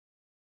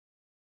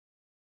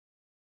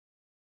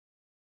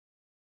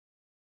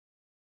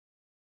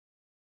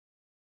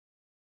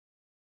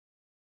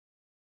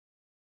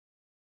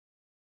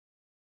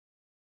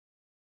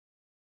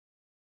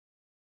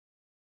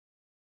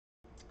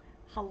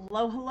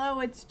Hello, hello,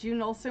 it's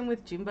June Olson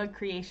with Junebug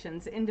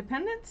Creations,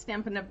 independent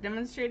Stampin' Up!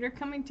 Demonstrator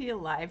coming to you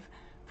live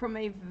from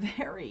a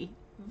very,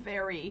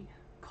 very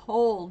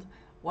cold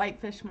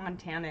Whitefish,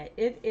 Montana.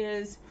 It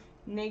is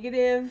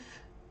negative,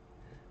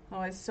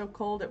 oh, it's so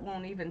cold it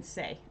won't even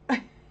say.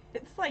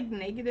 It's like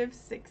negative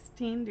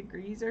 16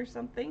 degrees or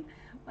something.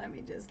 Let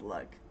me just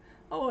look.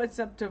 Oh, it's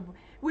up to,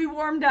 we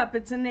warmed up,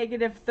 it's a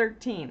negative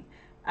 13.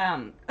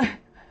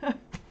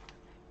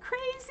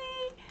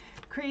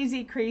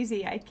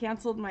 Crazy. I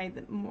canceled my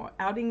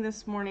outing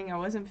this morning. I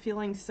wasn't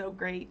feeling so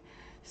great.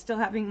 Still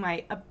having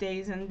my up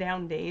days and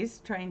down days,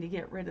 trying to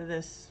get rid of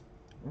this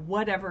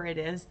whatever it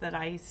is that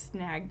I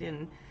snagged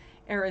in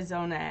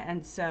Arizona.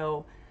 And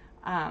so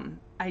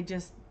I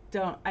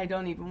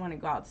don't even want to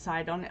go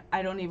outside.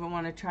 I don't even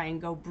want to try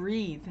and go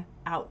breathe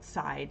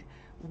outside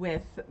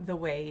with the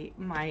way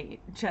my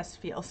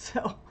chest feels.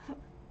 So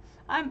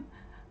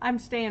I'm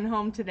staying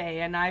home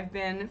today, and I've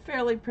been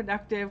fairly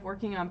productive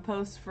working on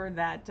posts for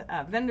that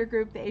vendor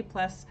group, the A+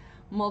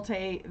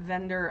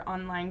 multi-vendor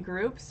online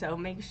group. So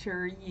make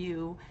sure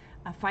you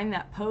find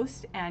that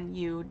post and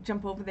you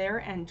jump over there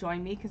and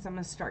join me, because I'm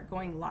going to start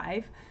going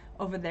live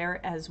over there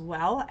as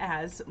well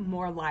as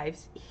more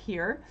lives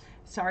here.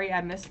 Sorry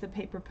I missed the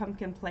Paper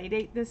Pumpkin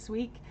Playdate this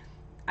week.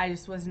 I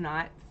just was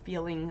not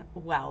feeling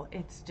well.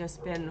 It's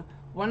just been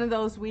one of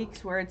those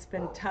weeks where it's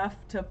been tough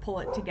to pull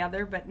it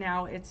together, but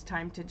now it's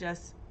time to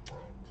just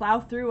plow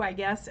through, I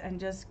guess, and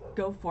just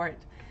go for it.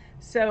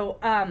 So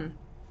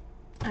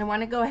I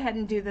want to go ahead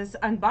and do this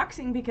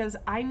unboxing because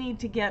I need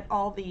to get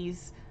all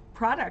these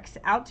products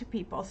out to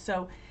people.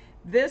 So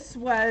this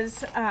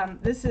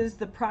is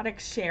the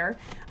product share.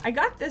 I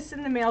got this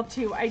in the mail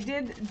too. I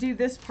did do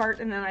this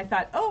part, and then I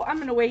thought, oh, I'm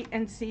gonna wait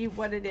and see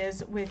what it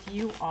is with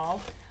you all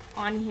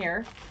on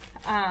here.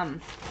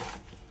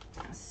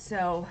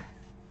 So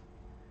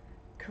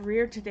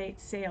career to date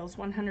sales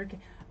 100K.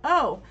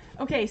 Oh,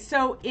 okay,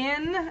 so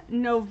in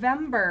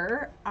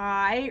November,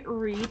 I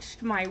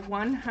reached my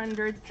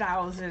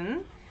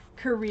 100,000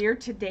 career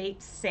to date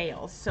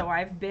sales. So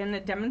I've been a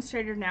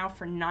demonstrator now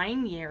for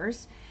 9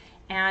 years,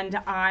 and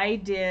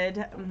I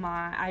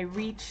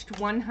reached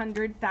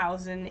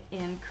 100,000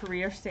 in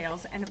career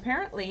sales. And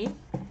apparently,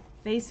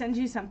 they send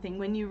you something.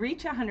 When you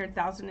reach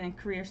 100,000 in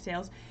career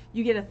sales,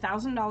 you get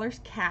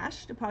 $1,000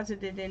 cash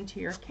deposited into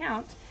your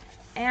account,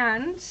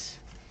 and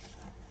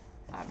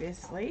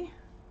obviously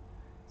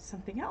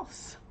something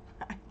else.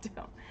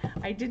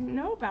 I didn't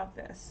know about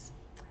this.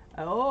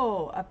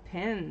 Oh, a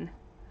pin.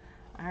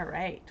 All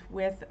right,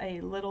 with a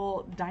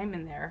little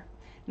diamond there.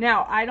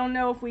 Now, I don't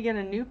know if we get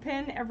a new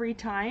pin every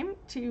time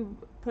to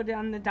put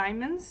on the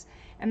diamonds.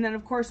 And then,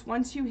 of course,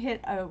 once you hit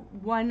a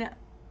 1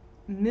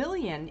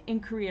 million in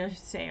career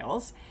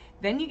sales,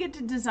 then you get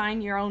to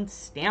design your own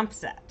stamp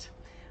set.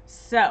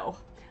 So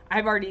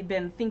I've already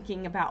been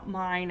thinking about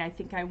mine. I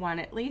think I want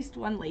at least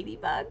one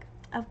ladybug,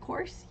 of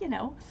course, you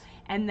know,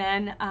 and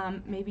then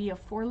maybe a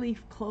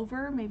 4-leaf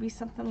clover, maybe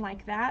something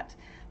like that.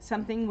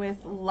 Something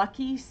with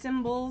lucky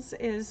symbols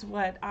is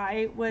what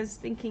I was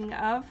thinking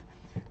of.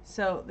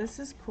 So this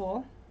is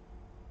cool.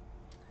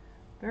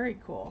 Very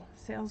cool.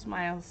 Sales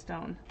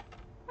milestone.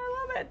 I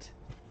love it.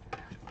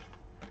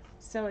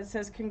 So it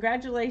says,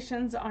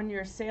 congratulations on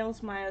your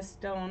sales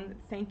milestone.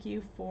 Thank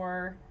you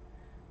for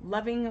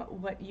loving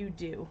what you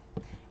do.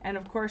 And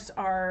of course,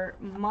 our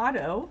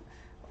motto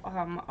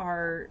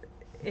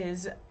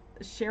is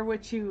share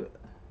what you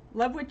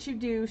love, what you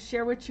do,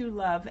 share what you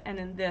love, and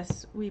in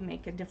this we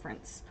make a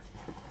difference.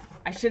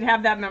 I should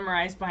have that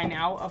memorized by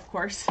now, of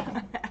course,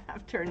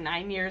 after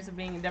 9 years of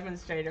being a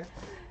demonstrator.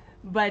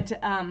 But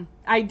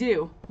I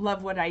do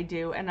love what I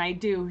do, and I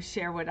do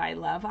share what I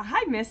love.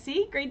 Hi,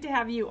 Missy. Great to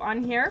have you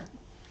on here.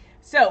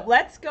 So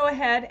let's go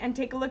ahead and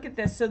take a look at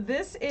this. So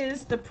this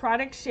is the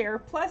product share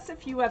plus a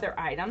few other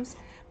items,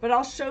 but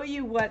I'll show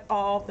you what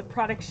all the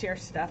product share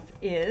stuff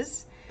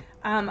is.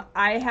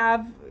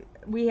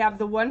 We have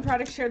the one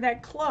product share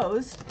that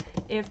closed.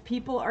 If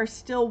people are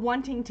still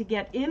wanting to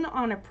get in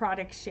on a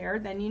product share,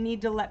 then you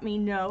need to let me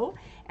know.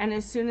 And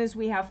as soon as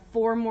we have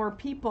 4 more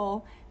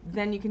people,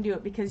 then you can do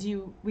it, because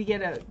we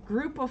get a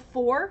group of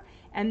 4,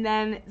 and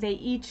then they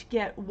each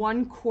get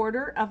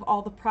 1/4 of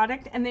all the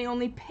product, and they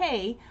only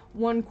pay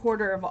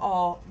 1/4 of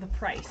all the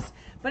price.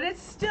 But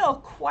it's still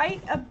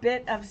quite a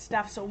bit of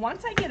stuff. So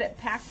once I get it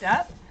packed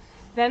up,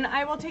 then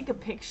I will take a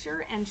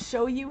picture and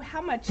show you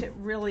how much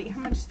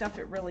stuff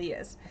it really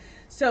is.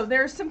 So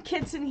there's some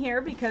kits in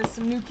here because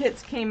some new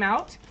kits came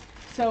out.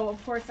 So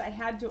of course I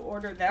had to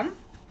order them.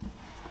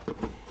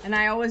 And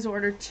I always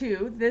order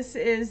 2. This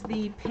is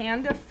the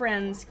Panda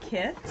Friends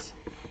kit.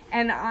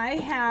 And I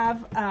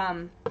have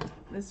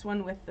this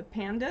one with the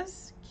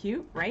pandas.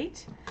 Cute,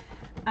 right?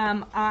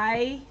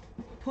 I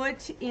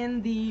put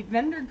in the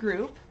vendor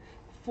group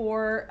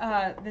for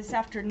this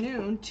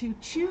afternoon to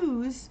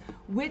choose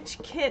which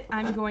kit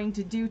I'm going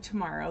to do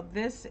tomorrow.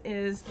 This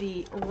is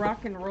the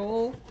rock and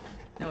roll.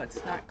 No,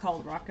 it's not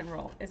called rock and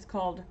roll. It's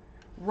called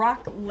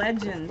Rock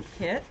Legend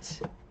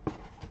kit.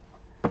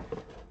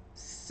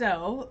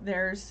 So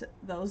there's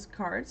those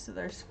cards. So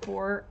there's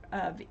 4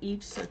 of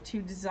each, so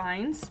 2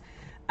 designs.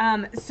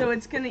 So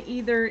it's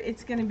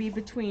gonna be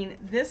between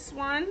this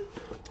one,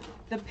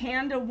 the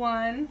panda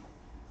one,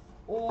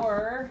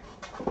 or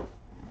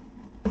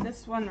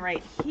this one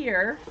right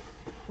here,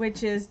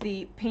 which is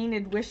the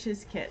Painted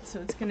Wishes kit.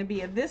 So it's gonna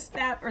be a this,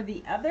 that, or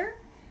the other,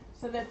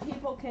 so that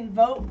people can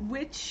vote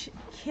which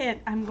kit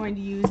I'm going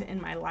to use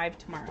in my live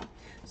tomorrow.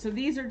 So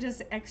these are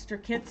just extra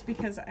kits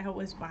because I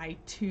always buy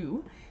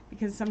 2,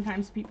 because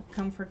sometimes people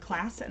come for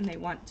class and they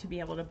want to be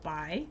able to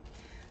buy.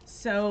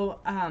 So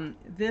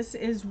this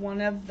is one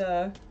of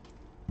the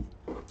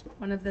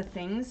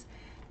things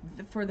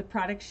for the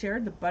product share.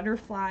 The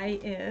butterfly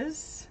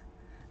is,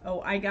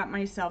 oh, I got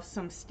myself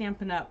some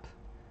Stampin' Up!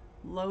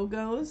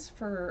 Logos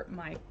for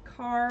my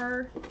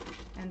car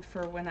and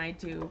for when I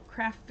do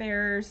craft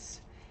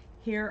fairs.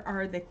 Here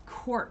are the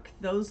cork.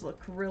 Those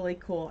look really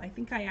cool. I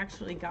think I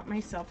actually got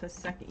myself a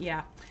second.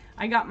 Yeah,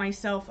 I got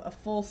myself a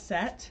full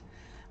set.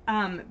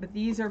 But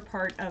these are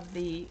part of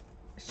the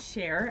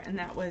share, and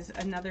that was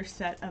another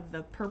set of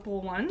the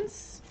purple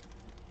ones.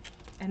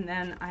 And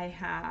then I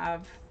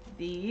have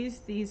these.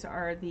 These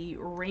are the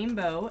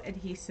rainbow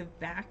adhesive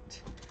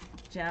backed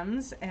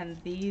gems, and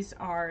these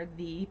are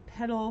the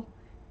petal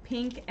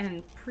pink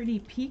and pretty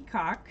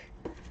peacock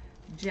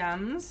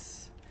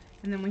gems.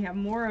 And then we have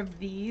more of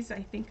these.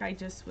 I think I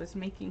just was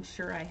making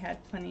sure I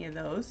had plenty of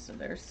those. So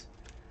there's,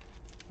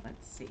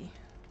 let's see.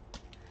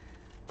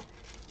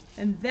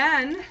 And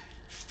then,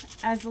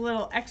 as a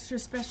little extra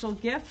special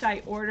gift,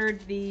 I ordered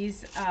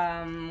these,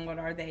 what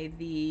are they?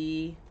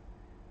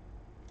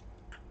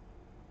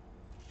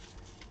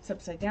 It's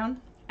upside down,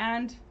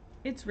 and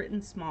it's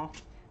written small.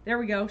 There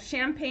we go,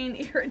 champagne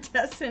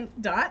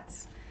iridescent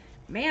dots.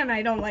 Man,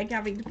 I don't like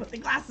having to put the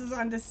glasses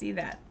on to see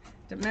that.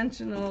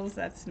 Dimensionals,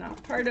 that's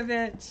not part of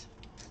it.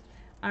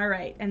 All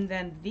right, and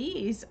then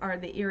these are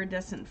the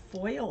iridescent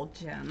foil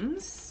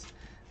gems.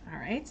 All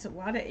right, so a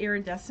lot of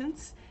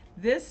iridescence.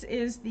 This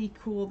is the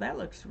cool, that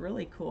looks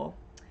really cool,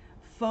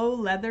 faux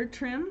leather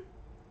trim.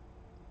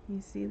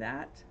 You see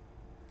that?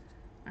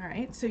 All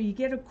right, so you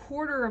get a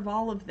quarter of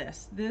all of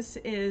this. This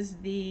is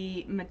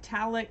the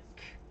metallic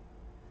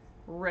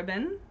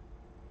ribbon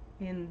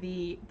in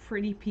the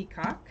pretty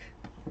peacock.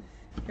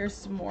 Here's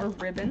some more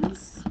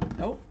ribbons.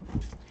 Oh,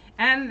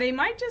 and they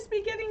might just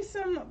be getting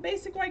some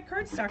basic white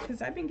cardstock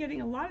because I've been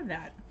getting a lot of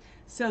that.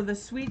 So the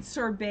sweet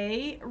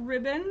sorbet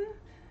ribbon,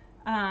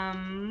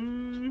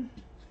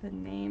 the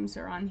names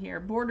are on here.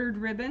 Bordered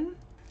ribbon.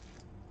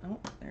 Oh,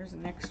 there's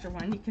an extra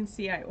one. You can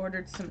see I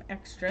ordered some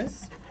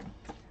extras.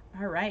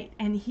 All right,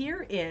 and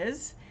here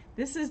is,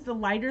 this is the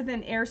Lighter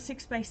Than Air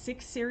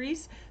 6x6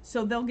 series,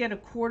 so they'll get a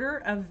quarter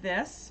of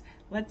this.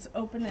 Let's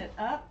open it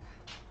up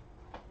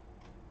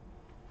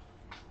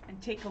and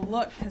take a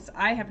look, because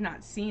I have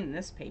not seen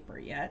this paper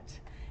yet,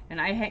 and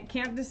I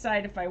can't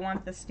decide if I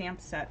want the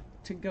stamp set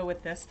to go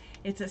with this.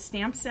 It's a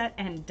stamp set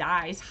and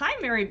dies. Hi,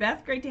 Mary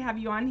Beth, great to have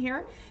you on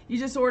here. You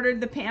just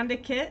ordered the Panda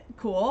kit,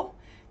 cool.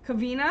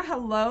 Kavina,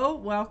 hello,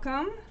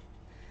 welcome.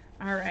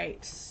 All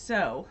right,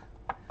 so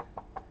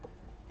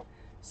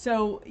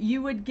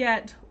you would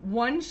get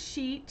one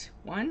sheet,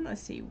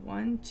 let's see,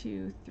 1,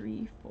 2,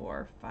 3,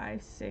 4,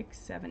 5, 6,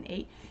 7,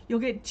 8. You'll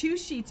get 2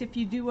 sheets. If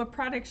you do a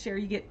product share,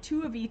 you get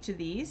 2 of each of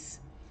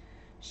these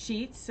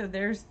sheets. So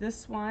there's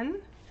this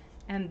one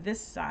and this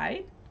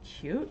side,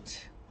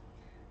 cute.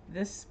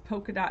 This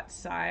polka dot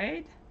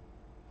side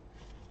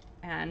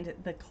and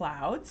the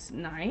clouds,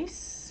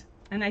 nice.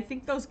 And I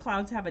think those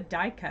clouds have a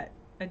die cut,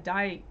 a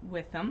die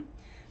with them.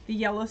 The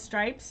yellow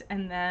stripes,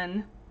 and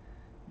then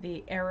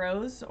the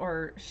arrows,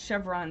 or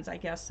chevrons, I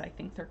guess I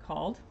think they're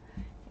called,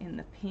 in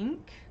the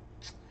pink.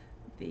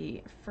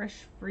 The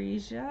fresh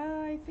freesia,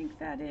 I think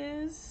that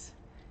is.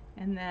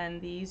 And then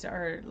these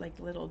are like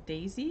little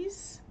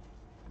daisies.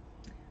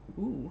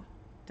 Ooh,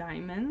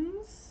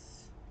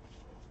 diamonds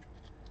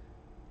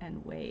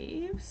and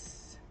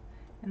waves.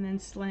 And then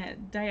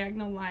slant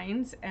diagonal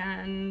lines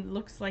and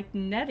looks like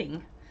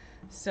netting.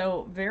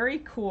 So very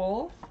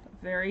cool,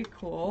 very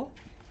cool.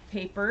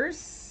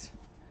 Papers.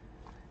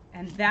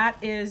 And that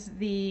is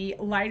the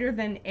Lighter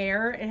Than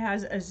Air. It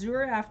has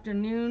Azure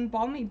Afternoon,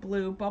 Balmy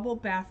Blue, Bubble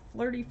Bath,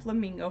 Flirty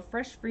Flamingo,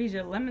 Fresh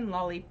Freesia, Lemon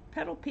Lolly,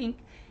 Petal Pink,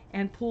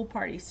 and Pool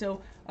Party. So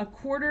a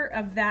quarter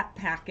of that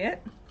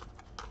packet.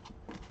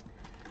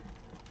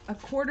 A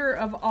quarter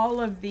of all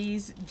of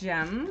these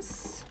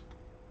gems.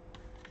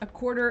 A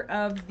quarter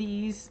of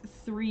these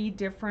 3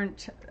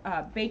 different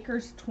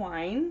Baker's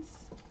Twines.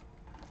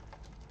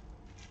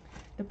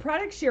 The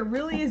product share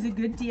really is a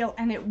good deal,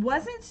 and it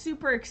wasn't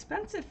super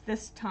expensive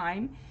this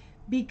time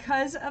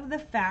because of the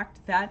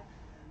fact that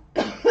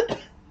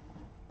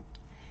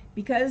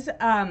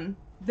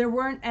there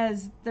weren't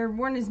as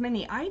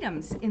many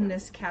items in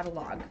this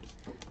catalog.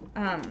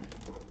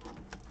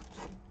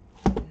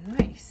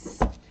 Nice.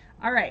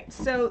 All right,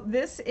 so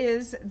this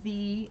is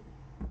the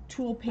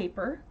tool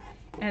paper,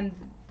 and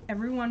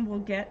everyone will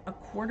get a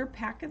quarter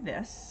pack of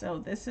this. So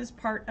this is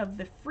part of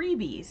the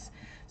freebies.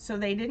 So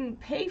they didn't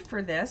pay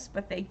for this,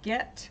 but they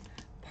get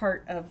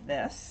part of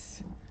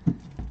this.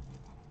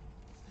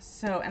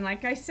 So, and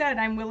like I said,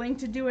 I'm willing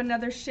to do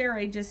another share.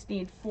 I just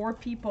need 4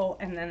 people,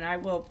 and then I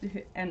will,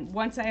 and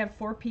once I have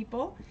 4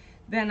 people,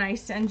 then I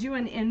send you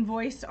an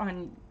invoice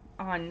on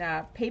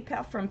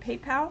PayPal, from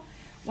PayPal.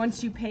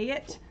 Once you pay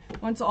it,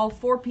 once all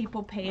 4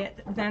 people pay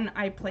it, then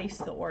I place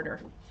the order.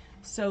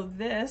 So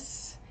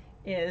this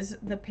is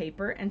the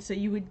paper, and so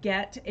you would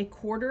get a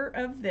quarter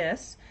of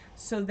this,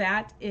 so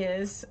that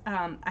is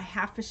a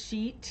half a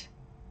sheet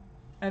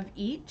of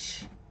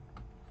each.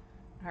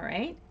 All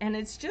right, and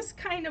it's just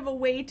kind of a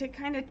way to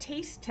kind of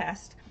taste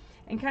test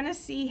and kind of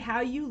see how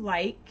you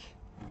like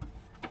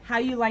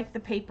the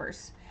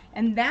papers.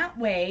 And that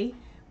way,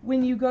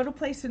 when you go to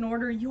place an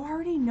order, you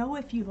already know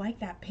if you like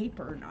that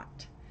paper or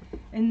not.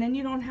 And then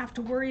you don't have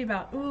to worry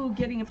about, ooh,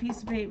 getting a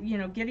piece of paper, you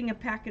know, getting a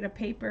packet of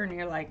paper, and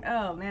you're like,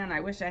 oh man, I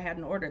wish I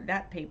hadn't ordered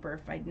that paper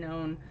if I'd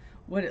known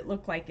what it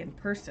looked like in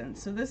person.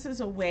 So this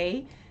is a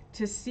way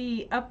to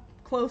see up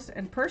close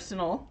and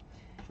personal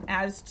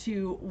as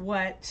to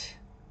what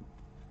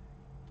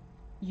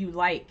you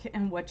like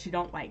and what you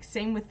don't like.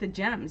 Same with the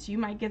gems. You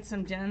might get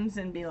some gems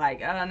and be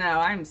like, oh no,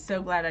 I'm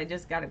so glad I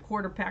just got a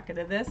quarter packet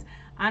of this.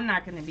 I'm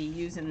not going to be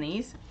using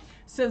these.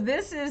 So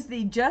this is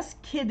the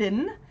Just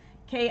Kiddin,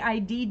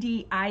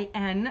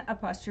 Kiddin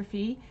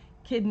apostrophe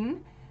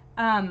Kiddin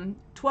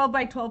 12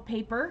 by 12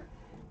 paper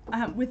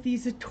with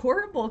these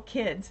adorable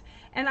kids.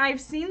 And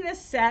I've seen this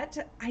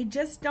set. I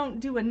just don't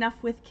do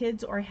enough with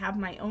kids or have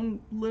my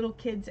own little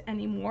kids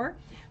anymore.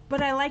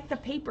 But I like the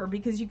paper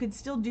because you could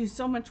still do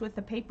so much with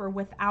the paper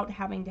without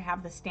having to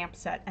have the stamp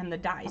set and the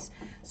dies.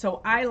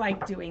 So I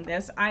like doing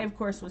this. I, of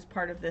course, was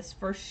part of this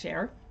first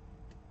share.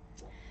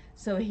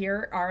 So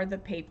here are the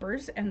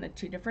papers and the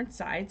 2 different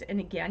sides. And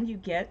again, you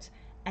get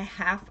a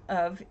half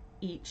of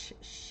each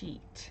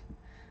sheet.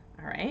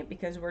 All right,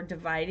 because we're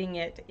dividing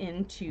it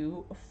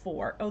into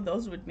 4. Oh,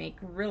 those would make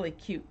really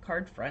cute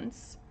card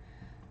fronts.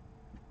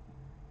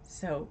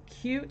 So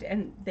cute,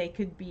 and they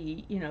could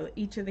be, you know,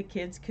 each of the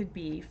kids could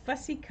be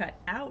fussy cut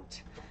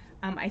out.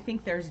 I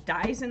think there's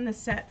dies in the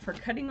set for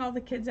cutting all the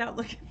kids out.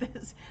 Look at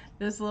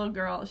this little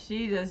girl.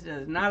 She just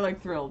does not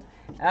look thrilled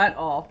at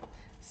all.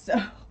 So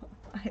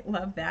I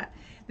love that.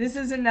 This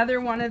is another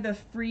one of the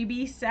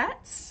freebie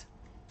sets.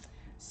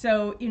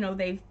 So, you know,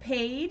 they've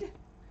paid,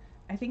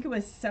 I think it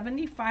was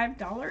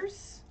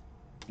 $75.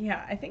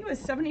 Yeah, I think it was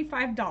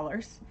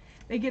 $75.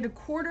 They get a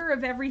quarter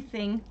of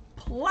everything,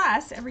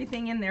 plus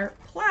everything in there,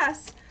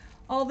 plus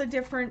all the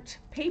different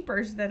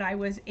papers that I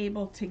was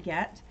able to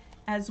get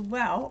as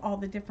well, all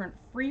the different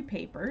free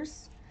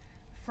papers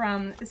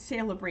from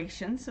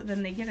Celebration. So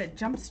then they get a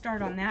jump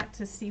start on that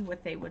to see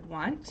what they would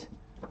want.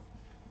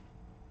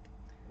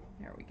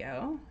 There we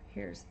go.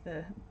 Here's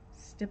the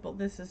stippled.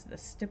 This is the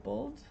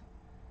stippled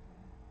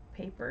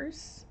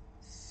papers.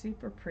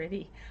 Super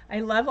pretty.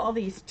 I love all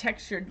these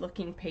textured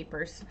looking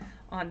papers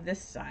on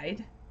this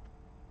side.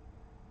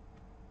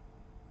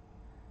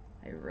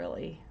 I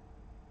really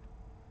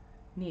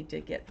need to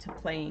get to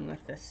playing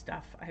with this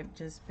stuff. I've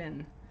just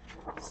been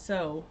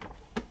so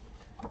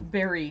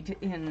buried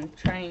in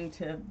trying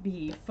to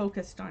be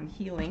focused on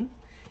healing.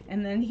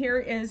 And then here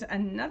is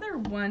another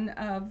one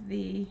of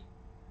the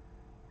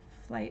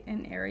Flight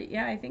and Airy.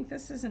 Yeah, I think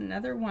this is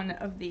another one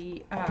of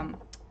the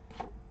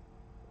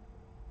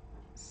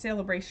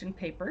Celebration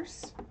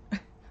papers.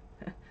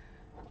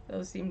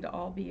 Those seem to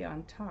all be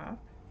on top.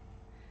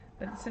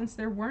 But since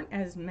there weren't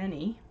as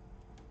many,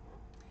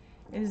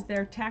 is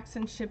there tax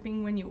and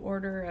shipping when you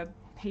order a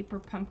paper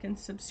pumpkin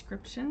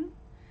subscription?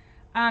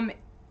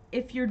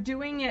 If you're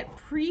doing it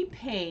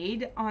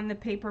prepaid on the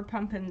paper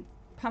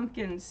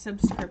pumpkin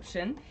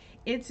subscription,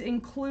 it's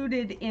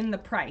included in the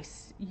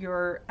price.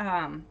 Your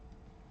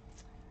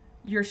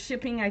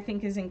shipping, I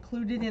think, is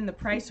included in the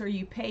price, or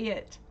you pay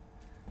it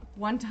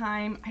one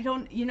time. I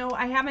don't, you know,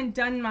 I haven't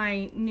done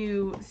my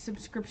new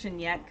subscription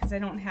yet because I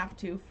don't have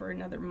to for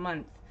another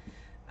month.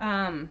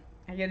 I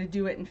got to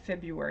do it in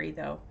February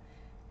though.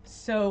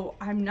 So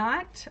I'm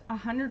not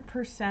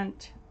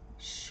 100%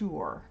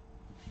 sure.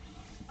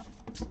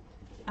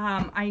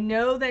 I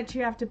know that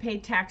you have to pay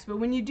tax, but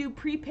when you do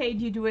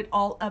prepaid, you do it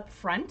all up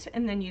front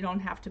and then you don't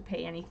have to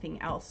pay anything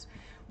else.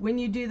 When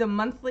you do the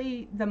month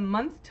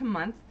to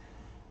month,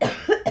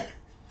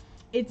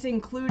 it's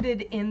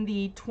included in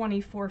the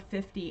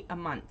 $24.50 a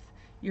month,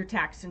 your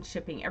tax and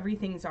shipping.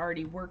 Everything's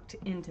already worked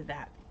into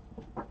that.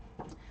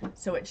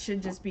 So it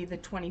should just be the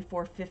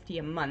 $24.50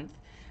 a month.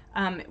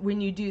 When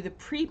you do the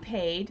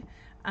prepaid,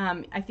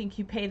 I think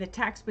you pay the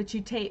tax, but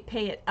you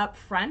pay it up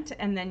front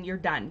and then you're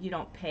done. You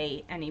don't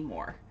pay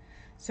anymore.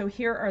 So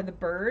here are the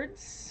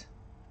birds.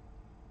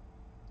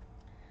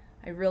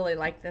 I really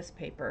like this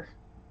paper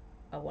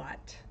a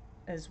lot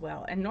as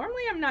well. And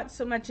normally I'm not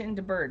so much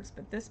into birds,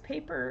 but this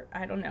paper,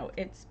 I don't know,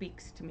 it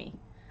speaks to me.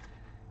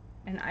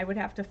 And I would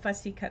have to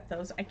fussy cut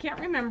those. I can't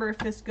remember if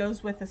this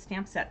goes with a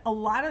stamp set. A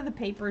lot of the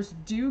papers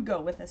do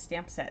go with a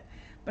stamp set,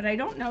 but I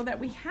don't know that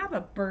we have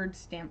a bird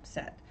stamp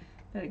set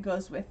that it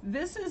goes with.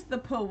 This is the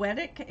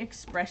Poetic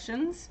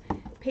Expressions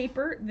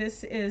paper.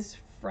 This is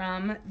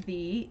from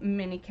the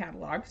mini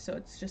catalog, so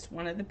it's just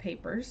one of the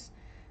papers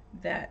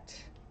that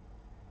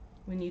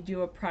when you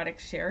do a product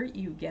share,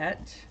 you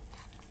get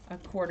a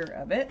quarter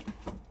of it.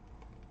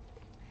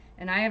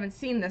 And I haven't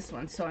seen this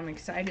one, so I'm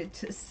excited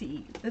to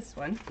see this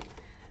one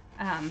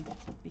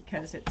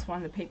because it's one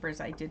of the papers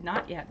I did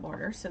not yet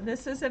order. So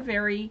this is a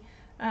very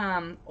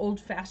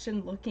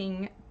old-fashioned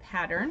looking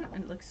pattern.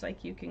 It looks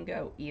like you can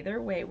go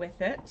either way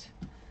with it.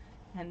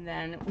 And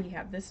then we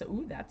have this.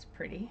 Ooh, that's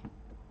pretty.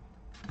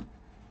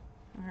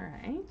 All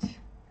right.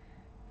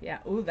 Yeah,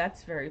 ooh,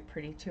 that's very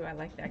pretty too. I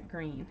like that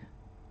green.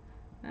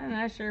 I'm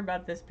not sure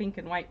about this pink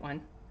and white one.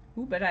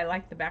 Ooh, but I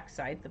like the back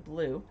side, the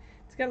blue.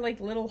 It's got like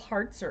little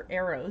hearts or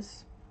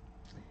arrows.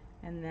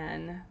 And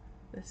then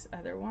this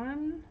other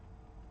one.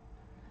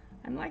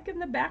 I'm liking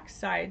the back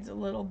sides a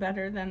little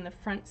better than the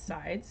front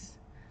sides.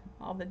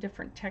 All the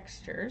different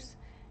textures.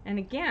 And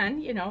again,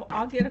 you know,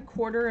 I'll get a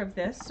quarter of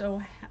this,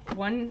 so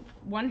one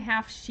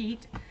half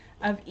sheet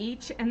of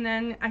each, and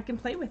then I can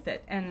play with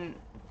it. And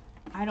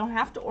I don't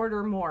have to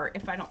order more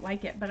if I don't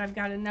like it, but I've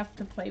got enough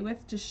to play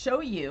with to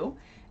show you.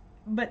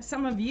 But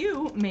some of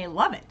you may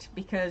love it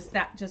because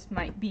that just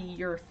might be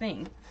your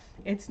thing.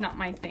 It's not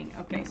my thing.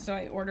 Okay, so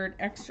I ordered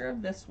extra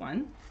of this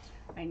one.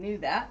 I knew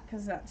that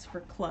because that's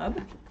for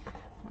club.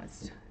 I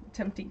was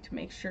attempting to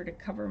make sure to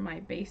cover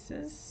my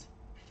bases.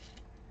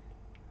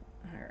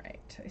 All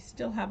right, I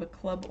still have a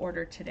club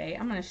order today.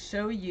 I'm going to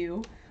show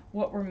you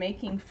what we're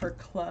making for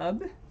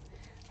club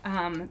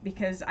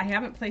because I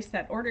haven't placed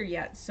that order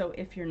yet. So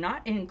if you're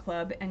not in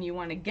club and you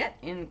want to get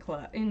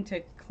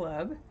into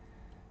club,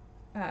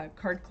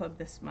 card club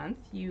this month,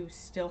 you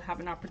still have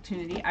an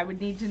opportunity. I would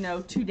need to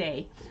know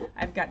today.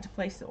 I've got to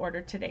place the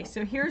order today.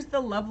 So here's the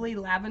lovely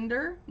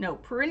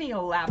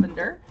perennial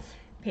lavender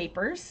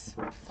papers,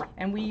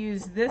 and we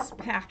use this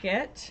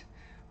packet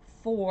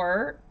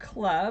for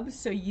club.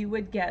 So you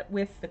would get,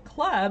 with the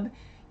club,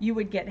 you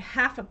would get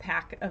half a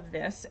pack of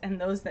this, and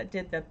those that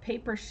did the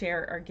paper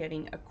share are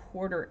getting a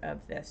quarter of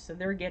this. So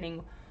they're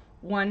getting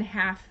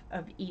 1/2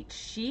 of each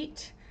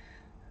sheet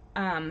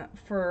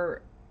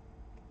for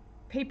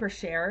paper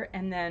share,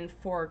 and then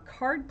for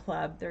card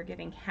club they're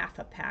getting half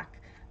a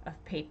pack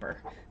of paper.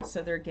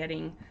 So they're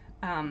getting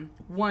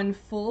 1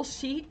 full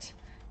sheet,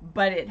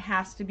 but it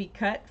has to be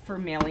cut for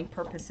mailing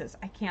purposes.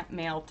 I can't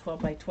mail 12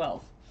 by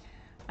 12.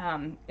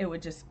 It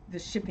would just, the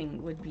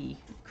shipping would be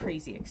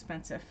crazy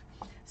expensive.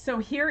 So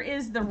here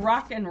is the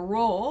rock and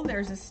roll.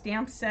 There's a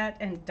stamp set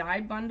and die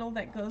bundle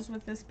that goes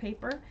with this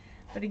paper.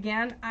 But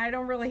again, I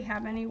don't really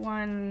have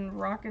anyone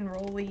rock and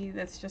rolly.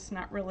 That's just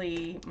not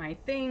really my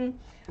thing.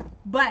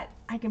 But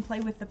I can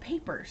play with the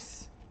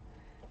papers.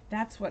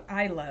 That's what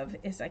I love,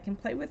 is I can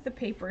play with the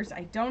papers.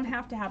 I don't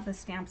have to have the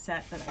stamp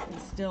set, but I can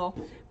still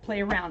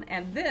play around.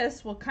 And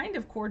this will kind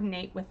of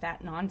coordinate with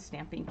that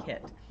non-stamping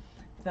kit,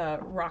 the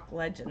Rock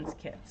Legends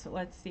kit. So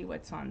let's see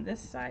what's on this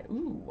side.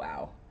 Ooh,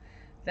 wow.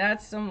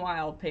 That's some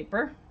wild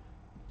paper.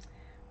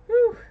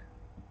 Whew.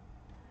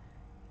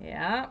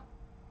 Yeah.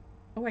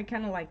 Oh, I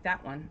kind of like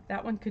that one.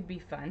 That one could be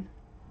fun.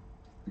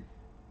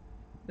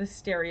 The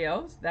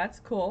stereos, that's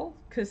cool.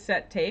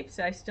 Cassette tapes,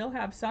 I still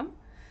have some.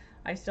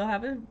 I still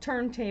have a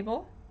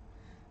turntable.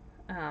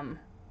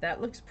 That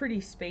looks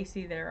pretty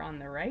spacey there on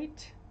the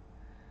right.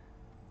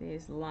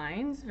 These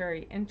lines,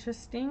 very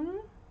interesting.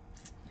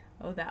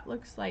 Oh, that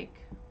looks like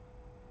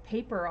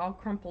paper all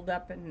crumpled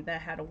up and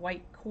that had a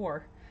white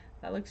core.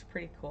 That looks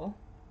pretty cool.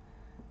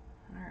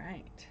 All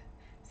right.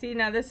 See,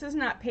 now this is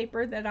not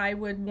paper that I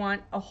would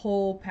want a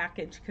whole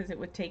package because it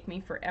would take me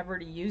forever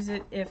to use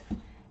it, if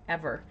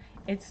ever.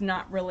 It's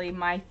not really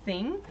my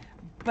thing,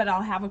 but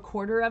I'll have a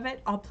quarter of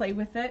it. I'll play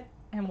with it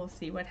and we'll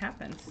see what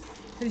happens,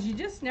 because you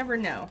just never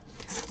know.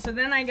 So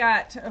then I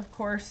got, of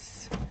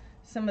course,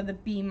 some of the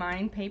Be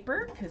Mine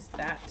paper, because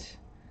that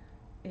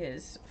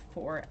is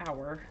for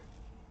our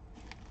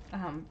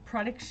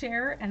product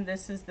share, and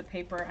this is the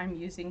paper I'm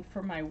using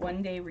for my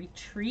one-day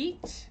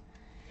retreat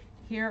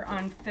here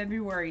on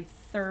February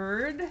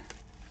 3rd.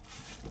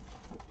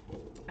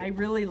 I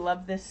really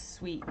love this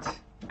suite.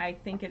 I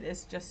think it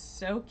is just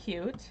so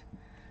cute.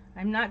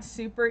 I'm not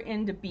super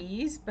into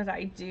bees, but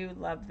I do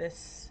love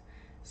this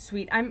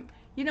suite. I'm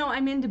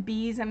into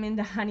bees, I'm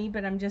into honey,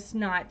 but I'm just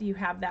not. Do you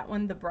have that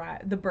one, the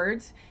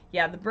birds?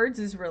 Yeah, the birds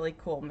is really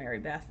cool, Mary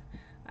Beth.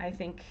 I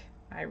think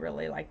I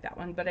really like that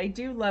one, but I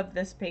do love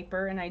this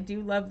paper, and I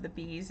do love the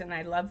bees, and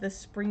I love the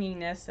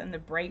springiness and the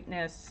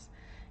brightness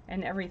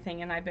and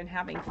everything, and I've been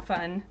having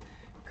fun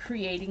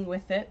creating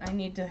with it. I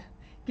need to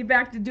get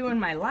back to doing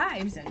my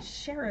lives and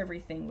share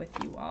everything with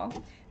you all.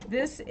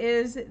 This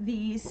is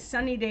the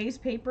Sunny Days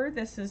paper.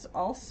 This is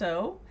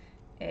also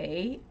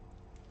a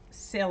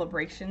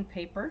celebration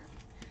paper.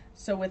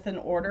 So with an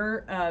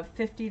order of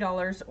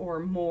 $50 or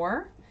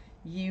more,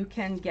 you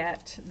can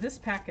get this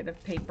packet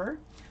of paper,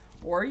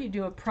 or you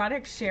do a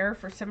product share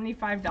for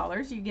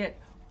 $75. You get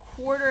a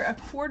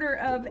quarter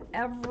of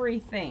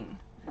everything.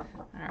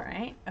 All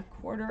right, a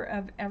quarter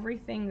of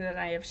everything that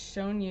I have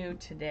shown you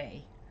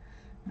today.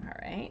 All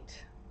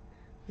right,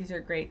 these are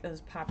great, those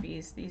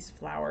poppies, these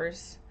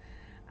flowers.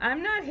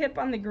 I'm not hip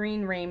on the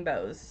green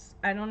rainbows.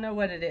 I don't know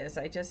what it is.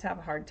 I just have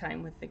a hard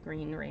time with the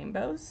green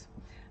rainbows.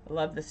 I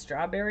love the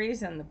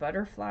strawberries and the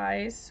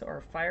butterflies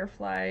or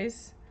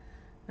fireflies.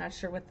 Not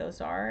sure what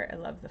those are. I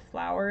love the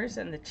flowers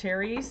and the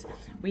cherries.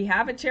 We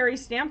have a cherry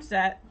stamp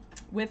set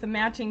with a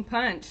matching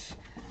punch.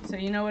 So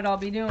you know what I'll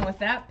be doing with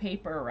that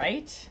paper,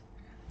 right?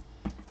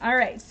 All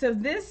right, so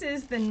this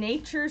is the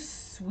Nature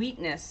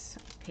Sweetness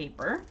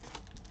paper,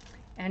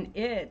 and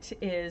it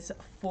is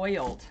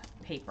foiled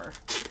paper.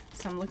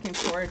 So I'm looking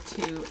forward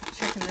to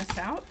checking this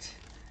out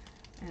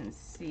and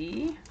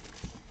see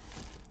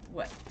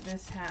what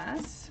this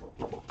has.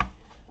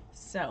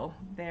 So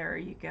there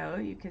you go.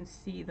 You can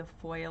see the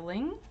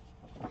foiling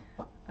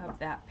of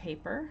that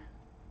paper.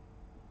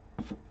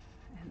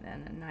 And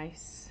then a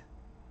nice,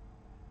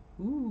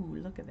 ooh,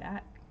 look at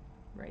that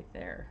right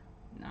there.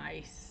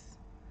 Nice.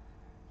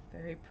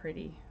 Very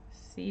pretty.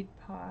 Seed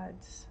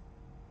pods.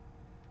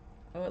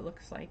 Oh, it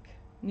looks like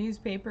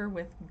newspaper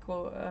with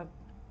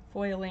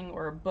foiling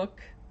or a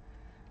book.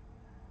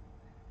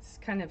 It's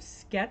kind of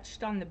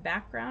sketched on the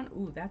background.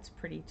 Ooh, that's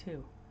pretty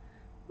too.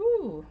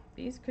 Ooh,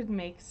 these could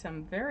make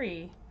some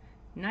very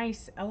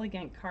nice,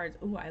 elegant cards.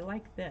 Ooh, I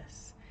like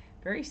this.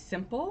 Very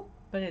simple,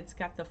 but it's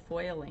got the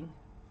foiling.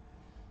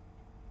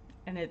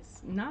 And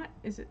it's not,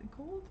 is it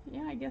gold?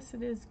 Yeah, I guess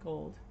it is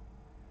gold.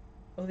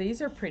 Oh,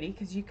 these are pretty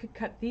because you could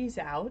cut these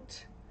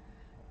out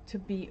to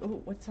be,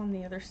 oh, what's on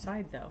the other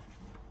side though?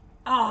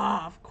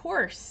 Ah, of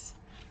course.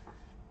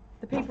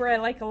 The paper I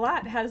like a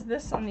lot has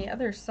this on the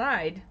other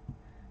side.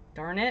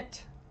 Darn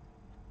it.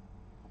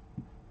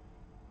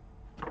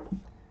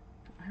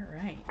 All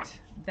right,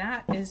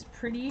 that is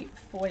pretty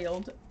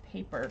foiled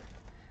paper.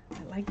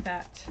 I like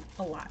that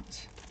a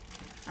lot.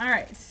 All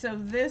right, so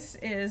this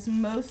is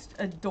Most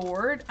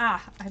Adored.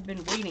 Ah, I've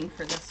been waiting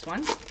for this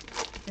one.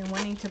 Been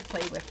wanting to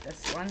play with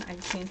this one.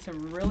 I've seen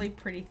some really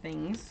pretty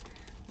things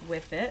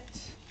with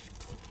it.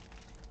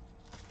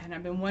 And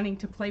I've been wanting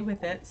to play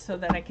with it so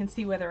that I can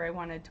see whether I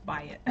wanted to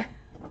buy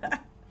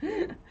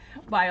it.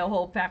 Buy a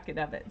whole packet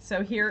of it.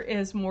 So here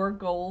is more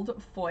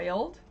gold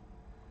foiled.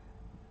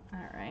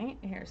 All right,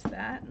 here's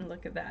that, and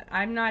look at that.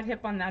 I'm not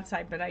hip on that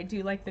side, but I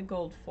do like the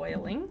gold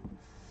foiling.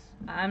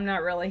 I'm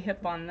not really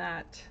hip on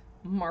that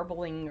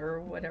marbling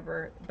or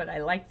whatever, but I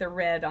like the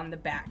red on the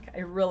back. I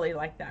really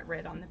like that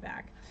red on the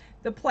back.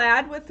 The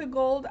plaid with the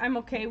gold, I'm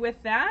okay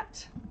with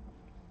that,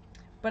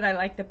 but I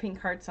like the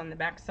pink hearts on the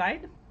back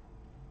side.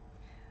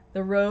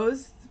 The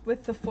rose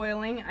with the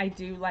foiling, I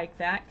do like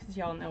that because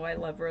y'all know I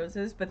love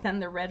roses, but then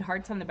the red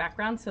hearts on the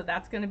background, so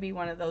that's going to be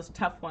one of those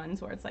tough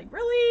ones where it's like,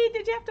 really?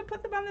 Did you have to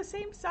put them on the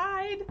same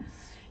side?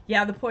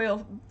 Yeah, the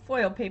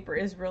foil paper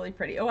is really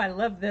pretty. Oh, I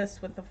love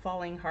this with the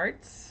falling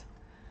hearts.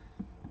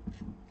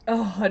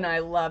 Oh, and I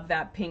love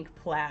that pink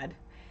plaid.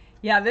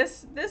 Yeah,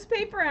 this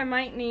paper I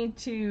might need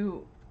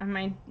to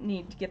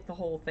get the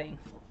whole thing.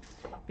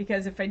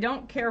 Because if I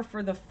don't care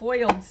for the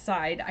foiled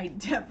side, I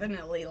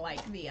definitely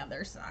like the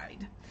other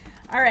side.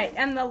 All right,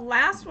 and the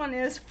last one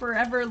is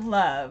Forever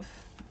Love.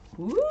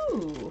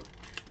 Ooh,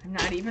 I'm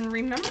not even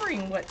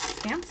remembering what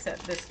stamp set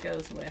this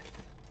goes with.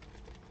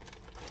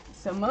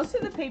 So most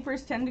of the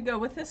papers tend to go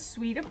with a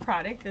suite of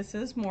product. This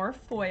is more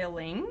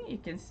foiling. You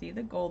can see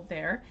the gold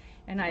there,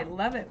 and I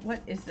love it.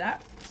 What is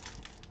that?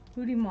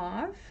 Moody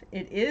Mauve?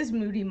 It is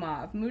Moody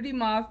Mauve. Moody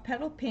Mauve,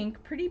 Petal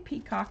Pink, Pretty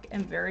Peacock,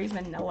 and Very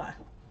Vanilla.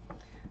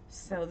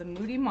 So the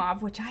Moody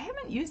Mauve, which I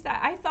haven't used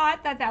that. I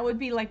thought that that would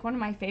be like one of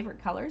my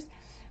favorite colors.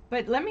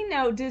 But let me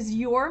know, does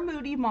your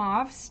Moody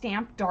Mauve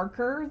stamp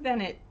darker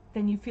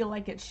than you feel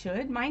like it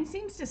should? Mine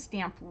seems to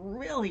stamp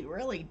really,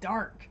 really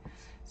dark.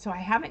 So I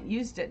haven't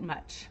used it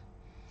much.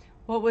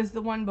 What was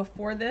the one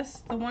before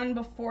this? The one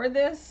before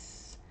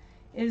this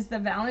is the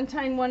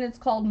Valentine one. It's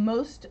called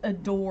Most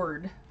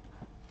Adored.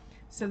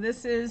 So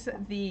this is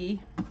the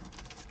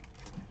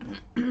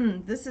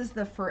this is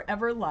the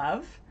Forever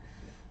Love.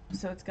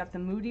 So it's got the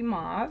Moody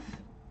Mauve,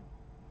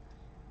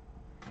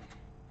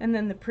 and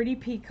then the Pretty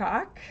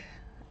Peacock,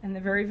 and the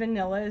Very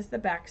Vanilla is the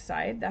back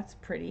side. That's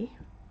pretty.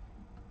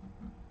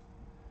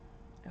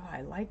 Oh,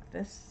 I like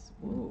this.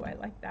 Ooh, I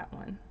like that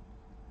one.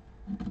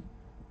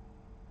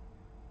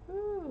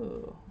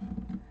 Ooh,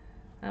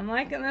 I'm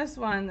liking this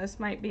one. This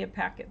might be a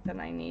packet that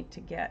I need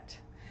to get.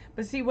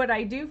 But see, what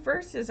I do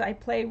first is I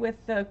play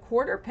with the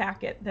quarter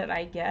packet that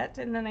I get,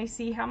 and then I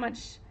see how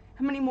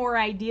many more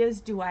ideas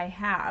do I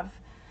have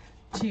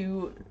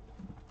to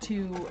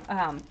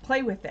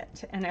play with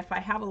it. And if I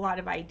have a lot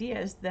of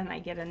ideas, then I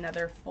get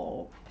another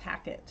full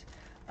packet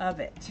of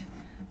it.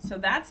 So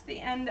that's the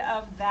end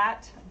of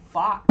that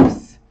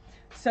box.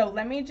 So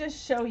let me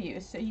just show you.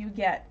 So you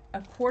get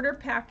a quarter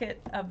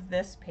packet of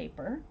this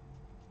paper.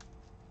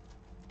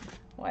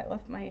 Oh, I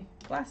left my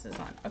glasses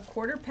on. A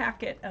quarter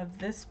packet of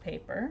this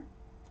paper.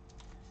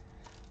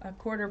 A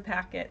quarter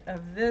packet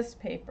of this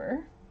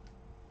paper.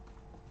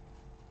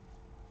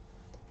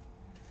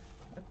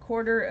 A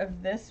quarter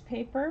of this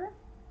paper,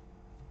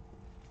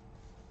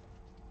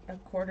 a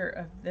quarter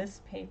of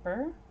this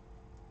paper,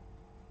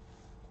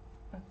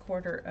 a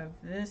quarter of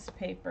this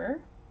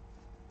paper,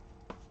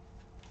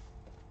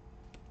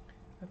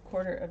 a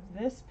quarter of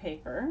this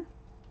paper,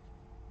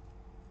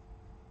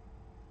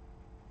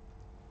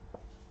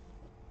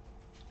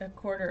 a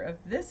quarter of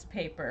this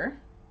paper,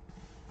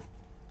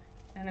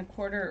 and a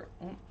quarter,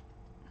 oh,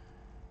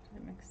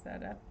 did I mix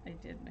that up? I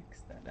did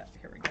mix that up,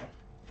 here we go.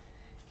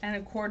 And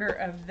a quarter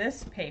of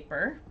this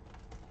paper,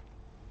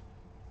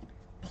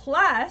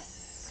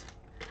 plus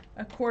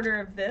a quarter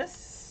of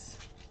this,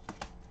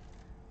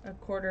 a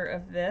quarter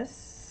of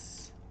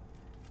this,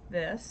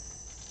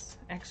 this.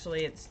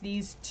 Actually, it's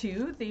these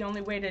two. The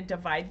only way to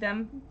divide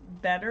them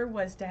better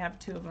was to have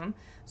two of them.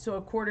 So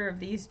a quarter of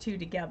these two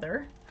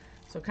together.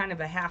 So kind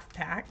of a half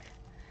pack.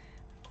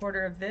 A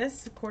quarter of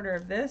this, a quarter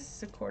of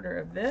this, a quarter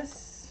of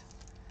this,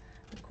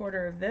 a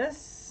quarter of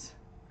this,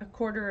 a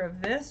quarter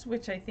of this,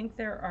 which I think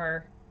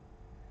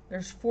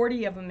there's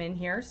 40 of them in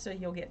here, so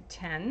you'll get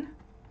 10.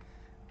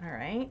 All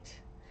right.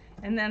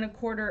 And then a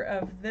quarter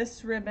of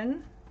this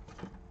ribbon,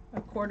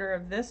 a quarter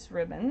of this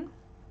ribbon,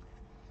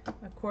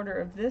 a quarter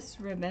of this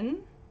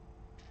ribbon.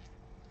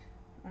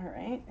 All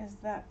right, is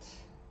that,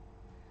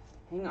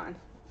 hang on,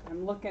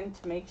 I'm looking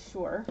to make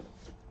sure.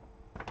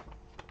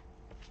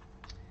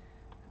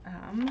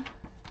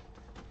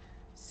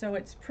 So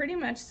it's pretty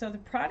much, so the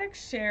product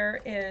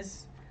share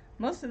is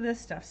most of this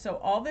stuff. So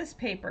all this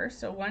paper,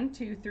 so 1,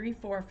 2, 3,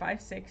 4,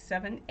 5, 6,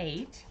 7,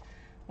 8.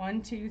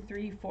 1, 2,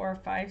 3, 4,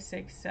 5,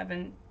 6,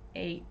 7,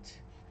 8,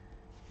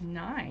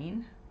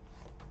 9.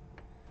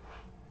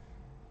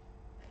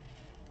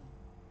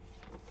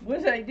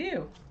 What did I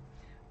do?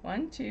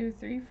 1, 2,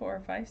 3,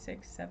 4, 5,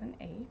 6, 7,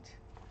 8.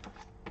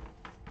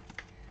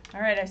 All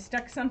right, I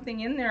stuck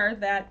something in there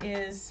that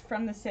is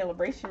from the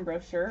Celebration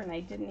brochure, and I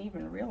didn't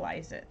even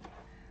realize it.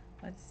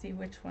 Let's see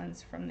which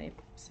one's from the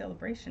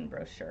Celebration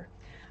brochure.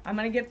 I'm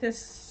going to get this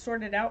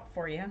sorted out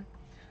for you.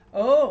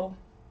 Oh,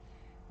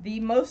 the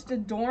most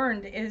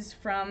adorned is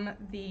from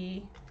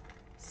the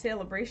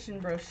Celebration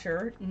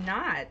brochure,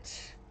 not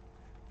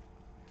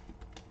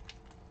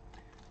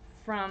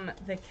from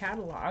the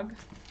catalog.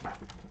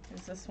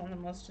 Is this one the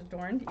most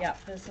adorned?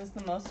 Yep, this is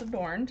the most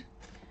adorned.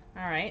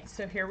 All right,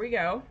 so here we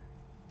go.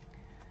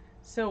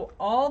 So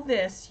all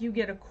this, you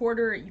get a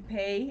quarter, you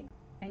pay,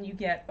 and you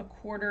get a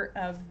quarter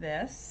of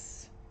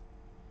this.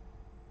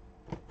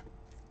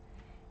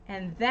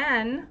 And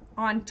then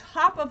on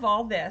top of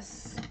all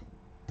this,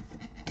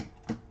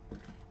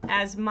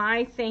 as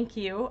my thank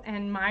you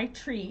and my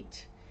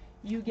treat,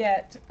 you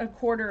get a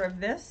quarter of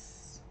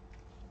this,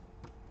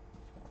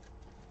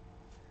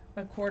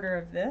 a quarter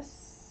of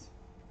this,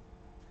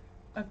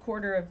 a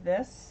quarter of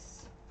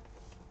this,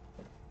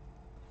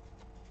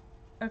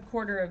 a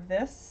quarter of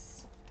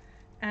this,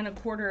 and a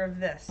quarter of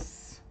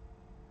this.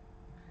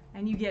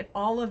 And you get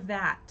all of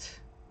that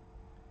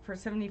for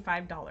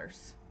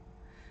 $75.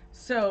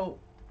 So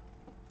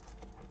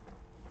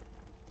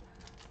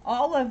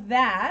all of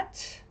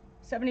that,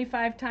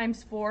 75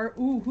 times 4,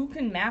 ooh, who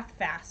can math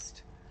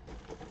fast?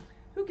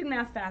 Who can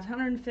math fast?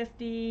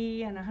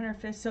 150 and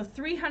 150, so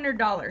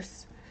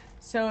 $300.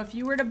 So if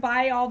you were to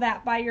buy all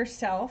that by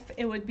yourself,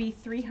 it would be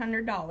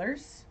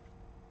 $300.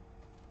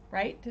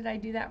 Right? Did I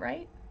do that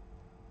right?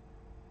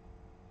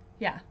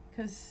 Yeah,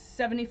 because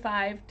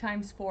 75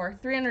 times 4,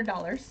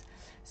 $300.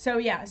 So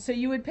yeah, so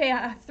you would pay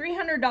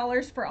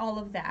 $300 for all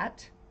of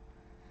that.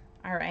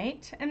 All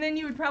right, and then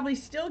you would probably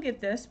still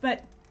get this,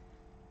 but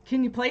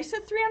can you place a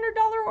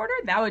 $300 order?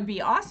 That would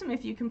be awesome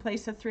if you can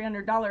place a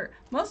 $300.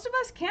 Most of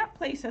us can't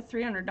place a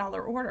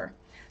 $300 order.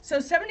 So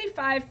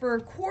 75 for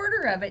a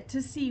quarter of it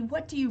to see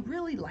what do you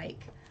really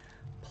like,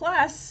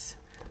 plus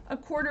a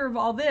quarter of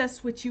all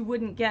this, which you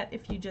wouldn't get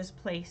if you just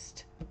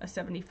placed a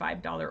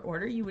 $75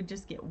 order. You would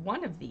just get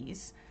one of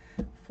these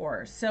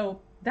for. So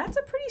that's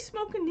a pretty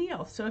smoking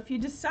deal. So if you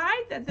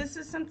decide that this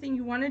is something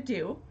you want to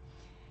do,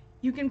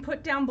 you can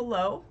put down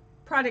below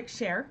product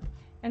share,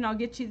 and I'll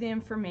get you the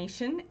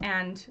information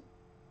and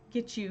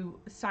get you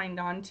signed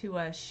on to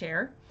a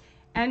share.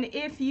 And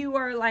if you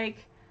are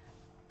like,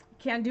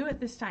 can't do it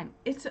this time,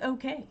 it's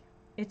okay.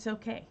 It's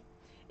okay.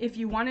 If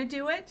you want to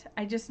do it,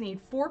 I just need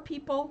 4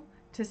 people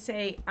to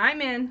say,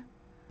 I'm in,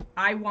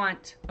 I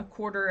want a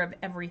quarter of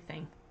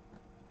everything.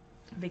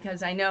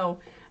 Because I know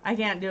I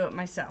can't do it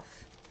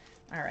myself.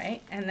 All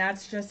right, and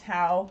that's just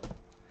how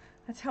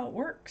it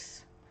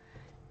works.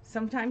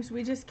 Sometimes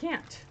we just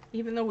can't.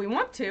 Even though we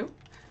want to,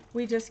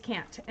 we just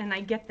can't. And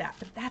I get that,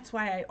 but that's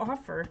why I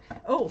offer,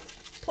 oh,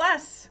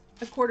 plus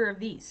a quarter of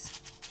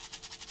these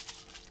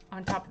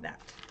on top of that.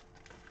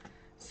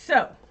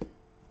 So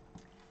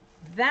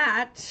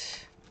that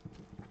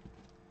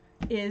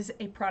is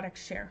a product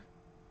share.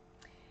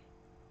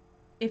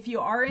 If you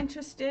are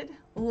interested,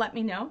 let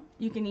me know.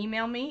 You can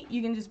email me.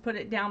 You can just put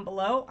it down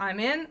below. I'm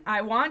in.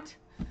 I want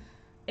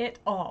it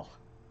all.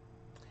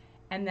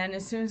 And then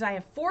as soon as I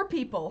have 4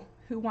 people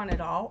who want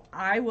it all,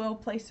 I will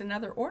place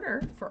another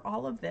order for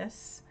all of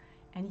this,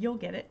 and you'll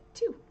get it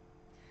too.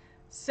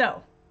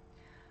 So,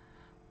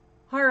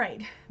 all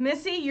right,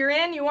 Missy, you're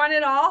in. You want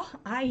it all?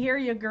 I hear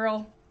you,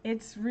 girl.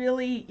 It's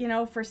really, you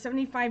know, for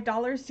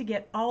 $75 to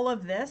get all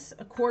of this,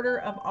 a quarter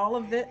of all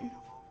of it.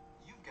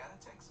 You've got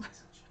a text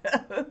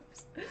message.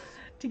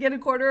 To get a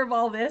quarter of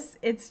all this,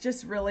 it's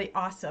just really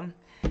awesome.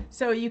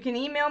 So you can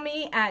email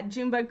me at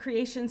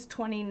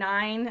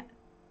junebugcreations29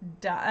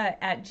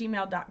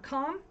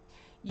 gmail.com.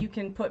 You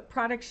can put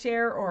product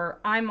share or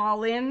I'm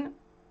all in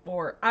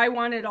or I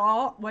want it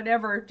all,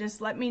 whatever.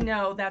 Just let me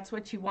know that's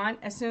what you want.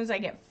 As soon as I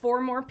get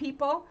 4 more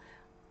people,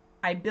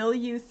 I bill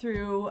you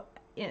through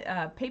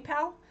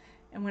PayPal,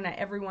 and when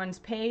everyone's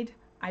paid,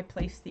 I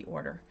place the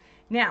order.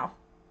 Now,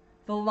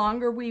 the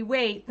longer we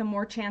wait, the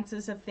more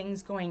chances of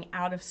things going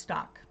out of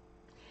stock.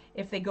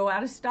 If they go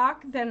out of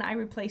stock, then I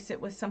replace it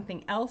with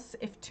something else.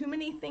 If too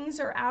many things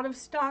are out of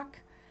stock,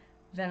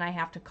 then I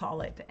have to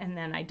call it, and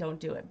then I don't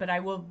do it. But I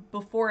will,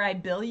 before I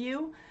bill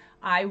you,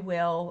 I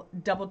will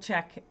double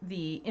check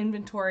the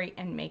inventory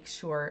and make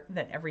sure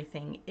that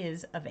everything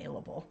is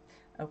available,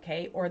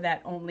 okay? Or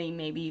that only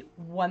maybe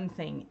one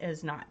thing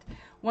is not.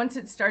 Once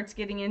it starts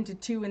getting into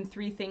 2 and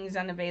 3 things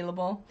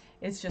unavailable,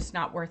 it's just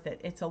not worth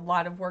it. It's a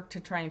lot of work to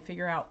try and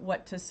figure out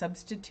what to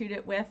substitute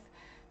it with.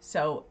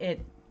 So it,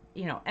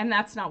 you know, and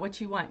that's not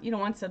what you want. You don't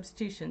want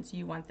substitutions,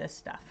 you want this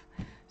stuff.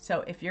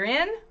 So if you're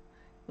in,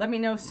 let me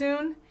know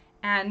soon.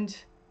 And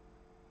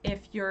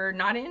if you're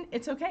not in,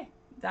 it's okay.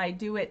 I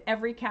do it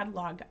every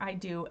catalog. I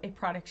do a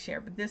product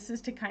share, but this is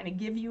to kind of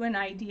give you an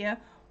idea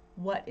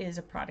what is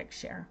a product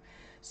share.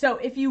 So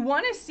if you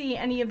want to see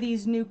any of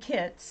these new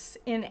kits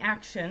in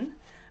action,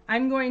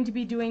 I'm going to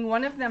be doing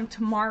one of them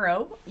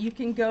tomorrow. You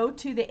can go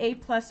to the A+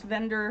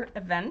 vendor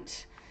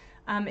event.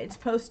 It's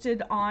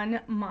posted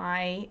on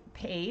my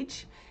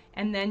page,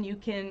 and then you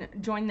can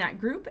join that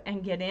group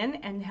and get in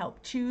and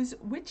help choose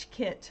which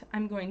kit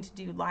I'm going to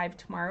do live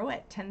tomorrow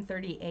at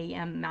 10:30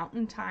 a.m.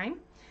 Mountain Time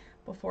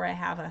before I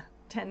have a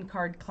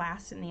 10-card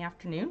class in the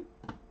afternoon.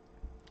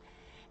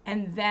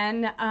 And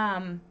then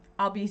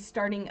I'll be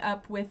starting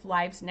up with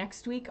lives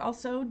next week,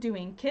 also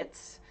doing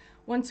kits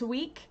once a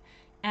week,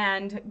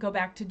 and go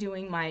back to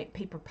doing my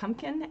paper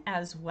pumpkin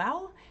as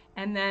well.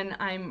 And then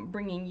I'm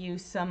bringing you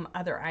some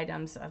other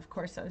items. Of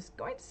course, I was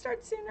going to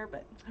start sooner,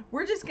 but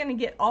we're just going to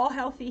get all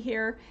healthy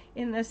here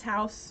in this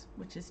house,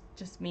 which is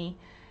just me.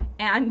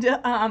 And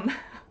the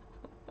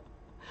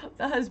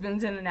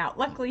husband's in and out.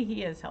 Luckily,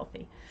 he is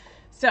healthy.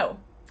 So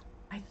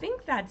I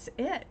think that's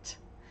it.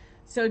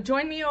 So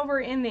join me over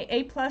in the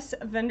A+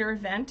 vendor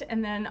event,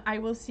 and then I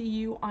will see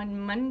you on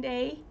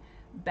Monday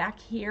back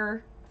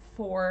here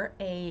for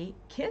a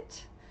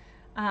kit.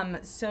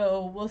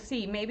 So we'll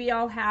see. Maybe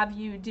I'll have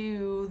you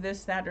do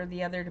this, that, or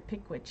the other to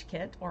pick which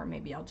kit, or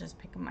maybe I'll just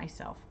pick them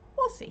myself.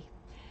 We'll see.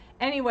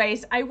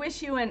 Anyways, I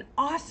wish you an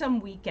awesome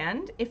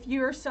weekend. If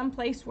you're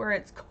someplace where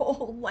it's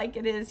cold like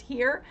it is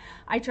here,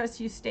 I trust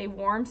you stay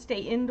warm, stay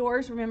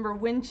indoors. Remember,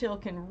 wind chill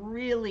can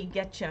really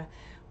get you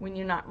when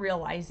you're not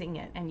realizing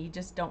it, and you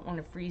just don't want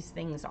to freeze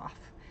things off.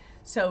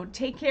 So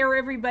take care,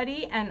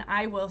 everybody, and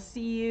I will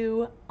see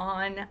you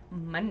on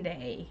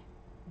Monday.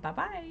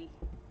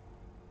 Bye-bye.